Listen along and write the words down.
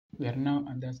We are now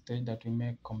at that stage that we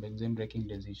make COMPXM breaking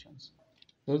decisions.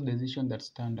 Those decisions that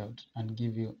stand out and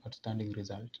give you outstanding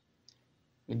result.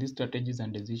 With these strategies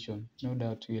and decisions, no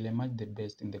doubt you will emerge the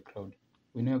best in the crowd.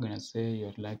 We know you're gonna say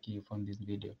you're lucky you found this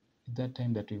video. It's that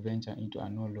time that we venture into a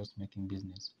no loss making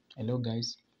business. Hello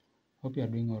guys, hope you are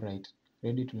doing alright,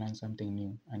 ready to learn something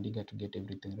new and eager to get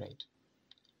everything right.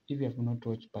 If you have not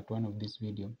watched part 1 of this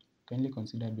video, kindly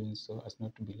consider doing so as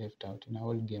not to be left out in a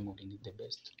whole game of being the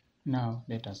best. Now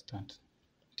let us start.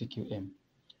 TQM.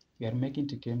 We are making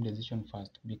TQM decision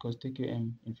first because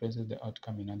TQM influences the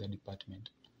outcome in other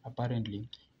department. Apparently,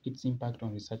 its impact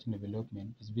on research and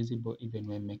development is visible even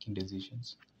when making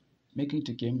decisions. Making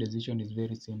TQM decision is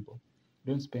very simple.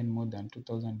 Don't spend more than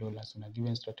 $2,000 on a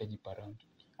given strategy per round,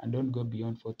 and don't go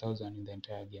beyond $4,000 in the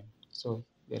entire game. So,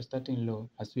 we are starting low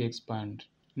as we expand.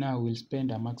 Now we'll spend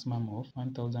a maximum of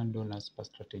 $1,000 per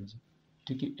strategy.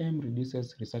 TQM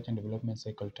reduces research and development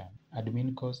cycle time,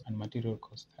 admin costs and material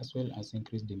costs, as well as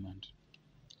increased demand.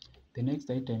 The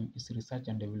next item is research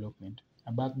and development,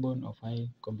 a backbone of high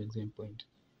COMPXM point.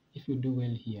 If you do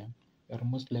well here, you are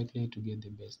most likely to get the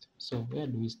best. So where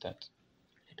do we start?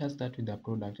 Let us start with the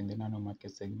product in the nano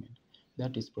market segment,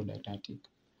 that is product Attic.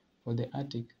 For the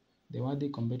Attic, the worthy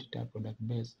competitor product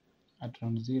base at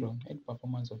round 0 had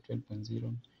performance of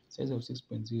 12.0, size of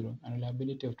 6.0, and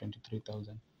reliability of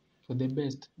 23,000. For the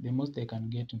best, the most they can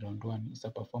get in round 1 is a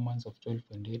performance of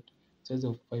 12.8, size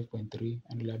of 5.3,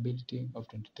 and reliability of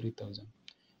 23,000.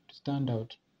 To stand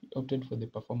out, we opted for the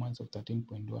performance of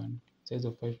 13.1, size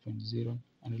of 5.0,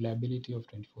 and reliability of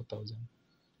 24,000.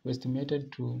 We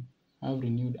estimated to have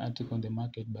renewed Attic on the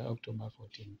market by October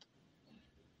 14th.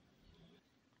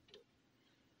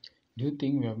 Do you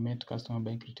think we have met customer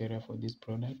buying criteria for this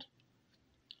product?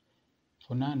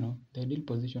 For Nano, the ideal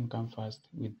position comes first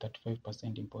with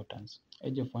 35% importance,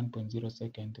 edge of 1.0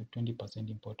 second to 20%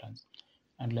 importance,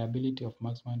 and reliability of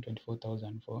maximum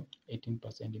 24,000 for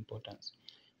 18% importance.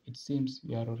 It seems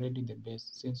we are already the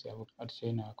best since we have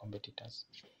outshone our competitors.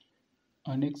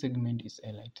 Our next segment is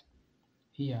Elite.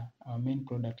 Here, our main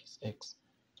product is X.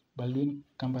 Baldwin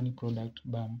Company product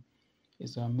BAM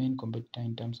is our main competitor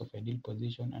in terms of ideal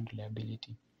position and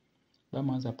reliability. BAM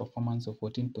has a performance of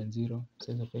 14.0,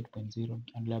 size of 8.0,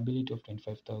 and reliability of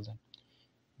 25,000.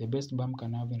 The best BAM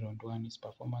can have in round 1 is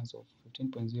performance of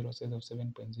 15.0, size of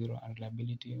 7.0, and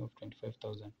reliability of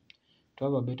 25,000. To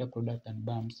have a better product than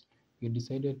BAM's, we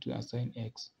decided to assign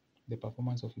X the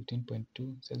performance of 15.2,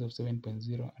 size of 7.0,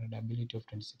 and reliability of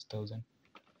 26,000.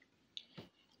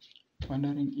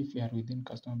 Wondering if we are within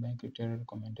customer buying criteria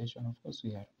recommendation? Of course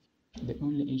we are. The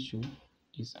only issue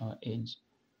is our edge,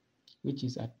 which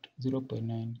is at 0.9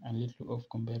 and little off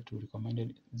compared to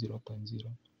recommended 0.0.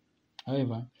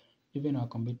 However, even our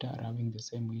competitors are having the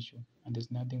same issue, and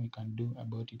there's nothing we can do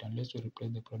about it unless we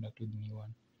replace the product with a new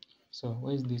one. So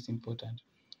why is this important?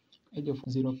 Edge of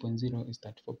 0.0 is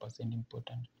 34%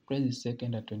 important. Price is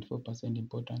second at 24%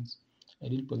 importance.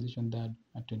 Ideal position third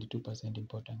at 22%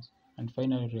 importance. And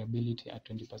final reliability at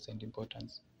 20%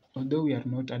 importance. Although we are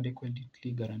not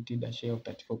adequately guaranteed a share of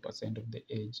 34% of the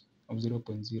edge of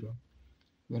 0.0,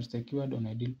 we are secured on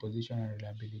ideal position and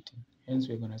reliability. Hence,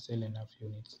 we are going to sell enough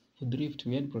units. For Drift,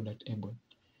 we had product able.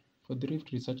 For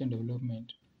Drift research and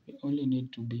development, we only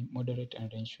need to be moderate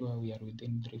and ensure we are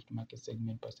within Drift market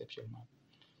segment perception map.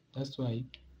 That's why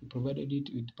we provided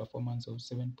it with performance of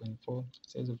 7.4,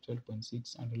 size of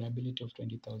 12.6, and reliability of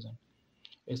 20,000.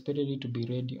 We expected it to be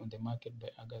ready on the market by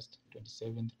August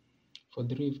 27th. For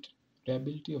Drift,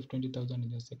 reliability of 20,000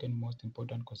 is the second most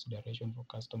important consideration for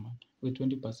customer, with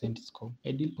 20% score.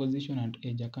 Ideal position and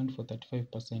edge account for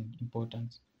 35%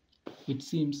 importance. It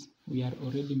seems we are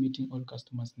already meeting all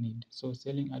customers' needs, so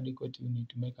selling adequate unit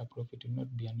to make a profit will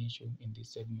not be an issue in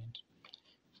this segment.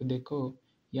 For the core,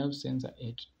 you have Sensor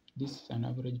 8. This is an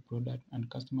average product and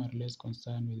customers are less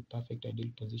concerned with perfect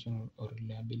ideal position or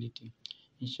reliability.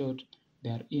 In short,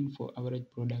 they are in for average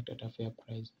product at a fair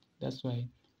price. That's why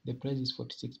the price is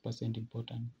 46%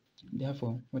 important.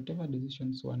 Therefore, whatever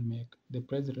decisions one make, the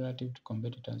price relative to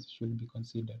competitors should be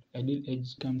considered. Ideal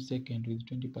edge comes second with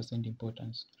 20%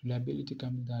 importance. Reliability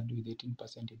comes third with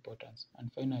 18% importance.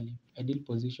 And finally, ideal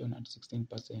position at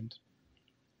 16%.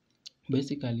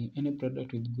 Basically, any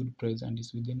product with good price and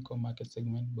is within core market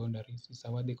segment boundaries is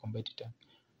a worthy competitor.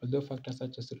 Although factors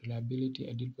such as reliability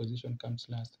and ideal position comes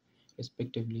last,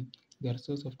 respectively, they are a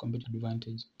source of competitive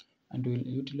advantage, and will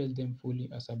utilize them fully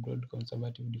as a broad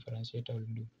conservative differentiator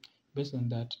will do. Based on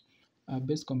that, our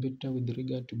best competitor with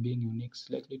regard to being unique is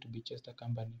likely to be Chester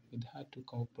Company with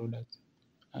hard-to-core products,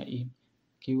 i.e.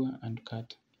 Kiwa and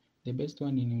Cat. The best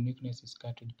one in uniqueness is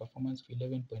Cat with performance of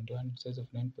 11.1, size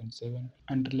of 9.7,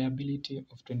 and reliability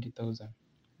of 20,000.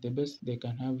 The best they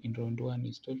can have in round 1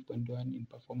 is 12.1 in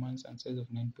performance and size of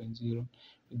 9.0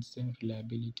 with same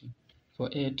reliability. For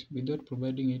 8, without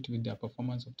providing it with a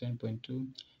performance of 10.2,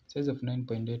 size of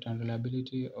 9.8 and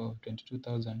reliability of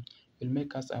 22,000 will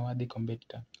make us a worthy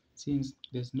competitor, since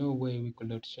there's no way we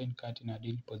could outshine CAT in a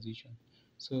deal position.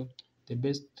 So the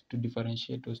best to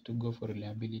differentiate was to go for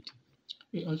reliability.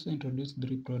 We also introduced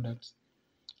 3 products,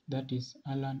 that is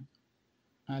Alan,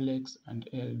 Alex and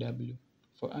LW.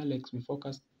 For Alex, we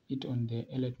focused it on the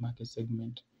elite market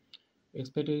segment. We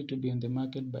expected it to be on the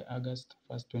market by August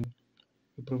 1st, 2020.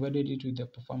 We provided it with a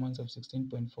performance of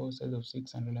 16.4, size of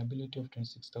 6 and reliability of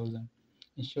 26,000.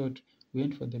 In short, we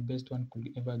went for the best one could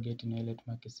ever get in elite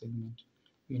market segment.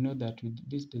 We know that with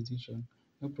this decision,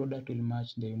 no product will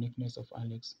match the uniqueness of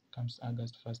Alex comes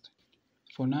August 1st.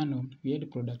 For Nano, we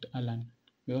had product Alan.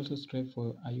 We also strive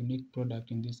for a unique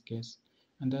product in this case,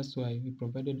 and that's why we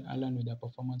provided Alan with a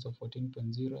performance of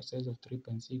 14.0, size of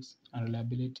 3.6, and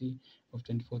reliability of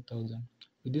 24,000.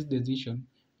 With this decision,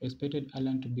 we expected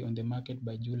Alan to be on the market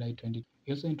by July 2020.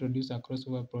 We also introduced a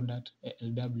crossover product,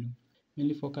 LW,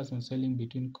 mainly focused on selling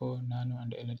between core, nano,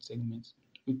 and elite segments.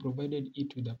 We provided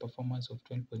it with a performance of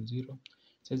 12.0,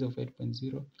 size of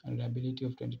 8.0, and reliability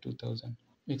of 22,000.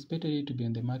 We expected it to be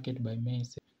on the market by May.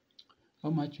 How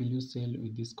much will you sell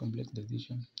with this complex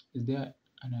decision? Is there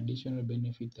an additional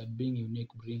benefit that being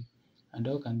unique brings? And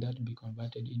how can that be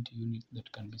converted into units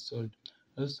that can be sold?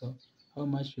 Also, how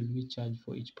much will we charge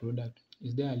for each product?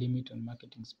 Is there a limit on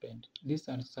marketing spend? These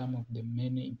are some of the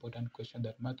many important questions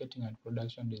that marketing and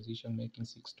production decision making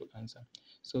seeks to answer.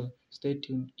 So stay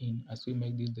tuned in as we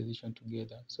make this decision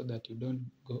together so that you don't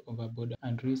go overboard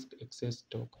and risk excess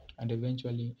stock and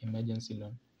eventually emergency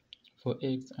loan. For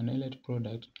X, an elite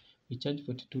product, we charge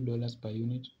 $42 per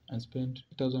unit and spend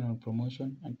 $2,000 on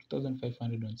promotion and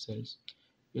 $2,500 on sales.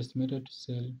 We estimated to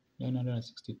sell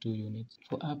 962 units.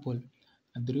 For Apple,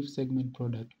 a thrift segment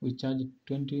product, we charge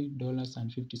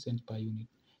 $20.50 per unit,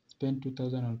 spend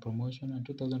 $2,000 on promotion and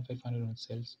 $2,500 on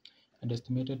sales, and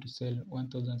estimated to sell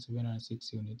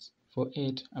 1,706 units. For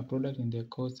 8, a product in the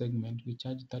core segment, we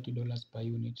charge $30 per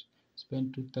unit,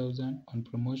 spend $2,000 on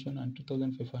promotion and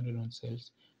 $2,500 on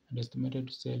sales, and estimated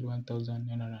to sell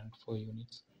 1,904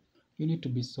 units. Unit to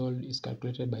be sold is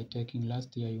calculated by taking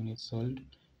last year units sold,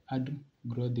 add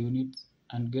growth units,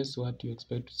 and guess what, you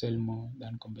expect to sell more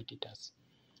than competitors.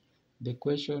 The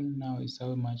question now is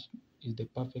how much is the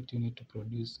perfect unit to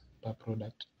produce per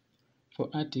product. For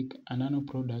Attic, a nano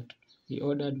product, we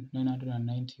ordered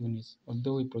 990 units,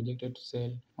 although we projected to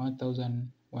sell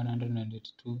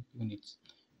 1,182 units.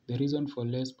 The reason for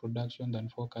less production than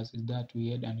forecast is that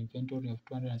we had an inventory of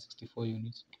 264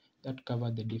 units that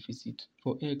covered the deficit.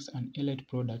 For X, an elite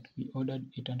product, we ordered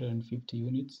 850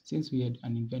 units since we had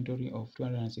an inventory of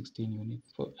 216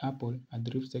 units. For Apple, a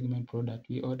thrift segment product,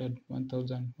 we ordered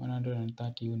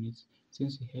 1,130 units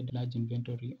since we had a large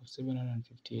inventory of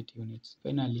 758 units.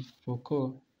 Finally, for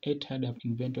Core, 8 had an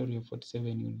inventory of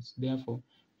 47 units. Therefore,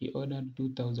 we ordered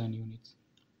 2,000 units.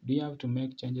 Do you have to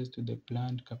make changes to the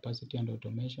planned capacity and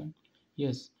automation?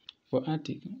 Yes. For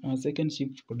Attic, our second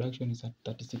shift production is at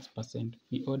 36%.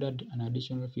 We ordered an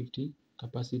additional 50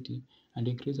 capacity and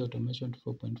increased automation to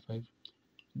 4.5.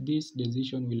 This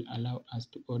decision will allow us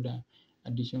to order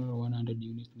additional 100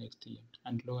 units next year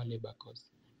and lower labor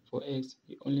costs. For X,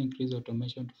 we only increased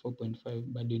automation to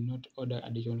 4.5 but did not order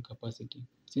additional capacity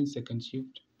since second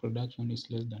shift production is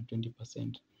less than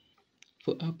 20%.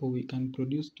 For Apple, we can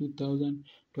produce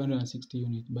 2,260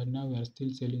 units, but now we are still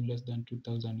selling less than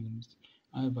 2,000 units.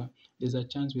 However, there's a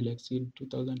chance we'll exceed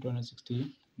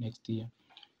 2,260 next year.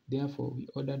 Therefore, we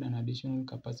ordered an additional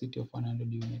capacity of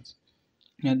 100 units.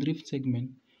 In a thrift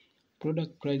segment,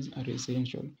 product prices are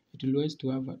essential. It will always to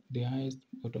have the highest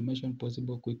automation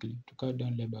possible quickly to cut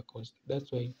down labor costs.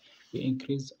 That's why we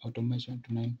increase automation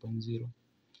to 9.0.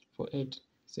 For 8,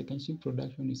 second shift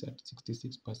production is at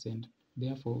 66%.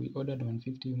 Therefore, we ordered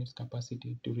 150 units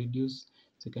capacity to reduce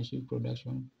second shift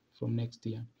production from next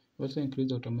year. We also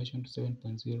increased automation to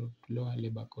 7.0 to lower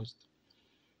labor costs.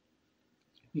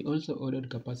 We also ordered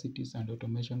capacities and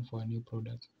automation for our new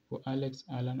products. For Alex,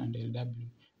 Alan, and LW,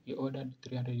 we ordered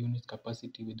 300 units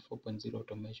capacity with 4.0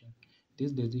 automation.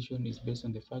 This decision is based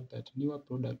on the fact that newer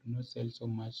products do not sell so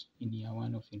much in year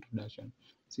 1 of introduction,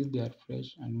 since they are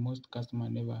fresh and most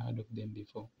customers never heard of them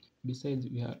before. Besides,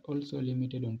 we are also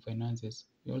limited on finances.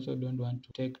 We also don't want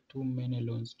to take too many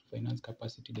loans to finance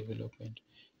capacity development.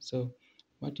 So,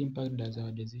 what impact does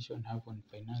our decision have on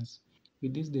finance?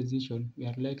 With this decision, we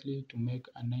are likely to make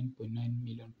a 9.9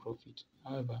 million profit.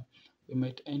 However, we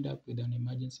might end up with an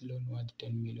emergency loan worth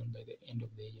 10 million by the end of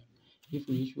the year. If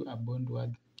we issue a bond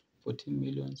worth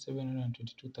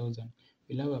 14,722,000,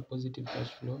 we'll have a positive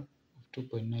cash flow of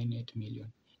 2.98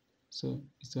 million. So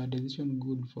is our decision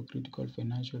good for critical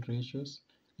financial ratios?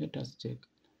 Let us check.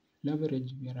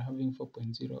 Leverage, we are having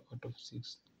 4.0 out of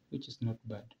 6, which is not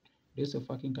bad. Days of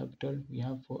working capital, we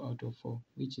have 4 out of 4,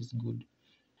 which is good.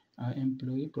 Our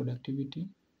employee productivity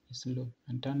is low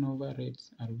and turnover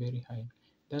rates are very high.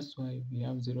 That's why we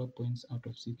have 0 points out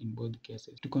of 6 in both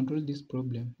cases. To control this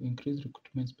problem, we increased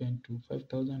recruitment spend to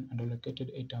 5,000 and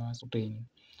allocated 8 hours of training.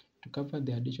 To cover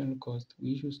the additional cost,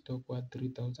 we issue stock worth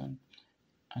 3,000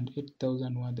 and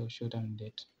 8,000 worth of short-term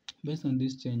debt. Based on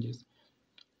these changes,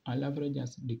 our leverage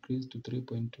has decreased to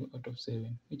 3.2 out of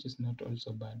 7, which is not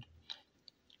also bad.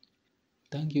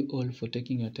 Thank you all for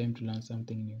taking your time to learn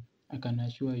something new. I can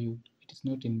assure you, it is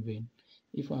not in vain.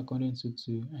 If our content suits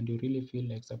you and you really feel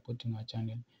like supporting our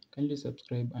channel, kindly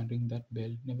subscribe and ring that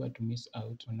bell never to miss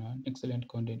out on our excellent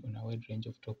content on a wide range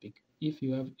of topics. If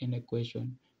you have any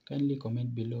question, kindly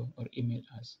comment below or email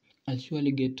us. I'll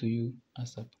surely get to you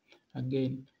ASAP.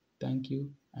 Again, thank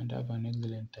you and have an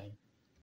excellent time.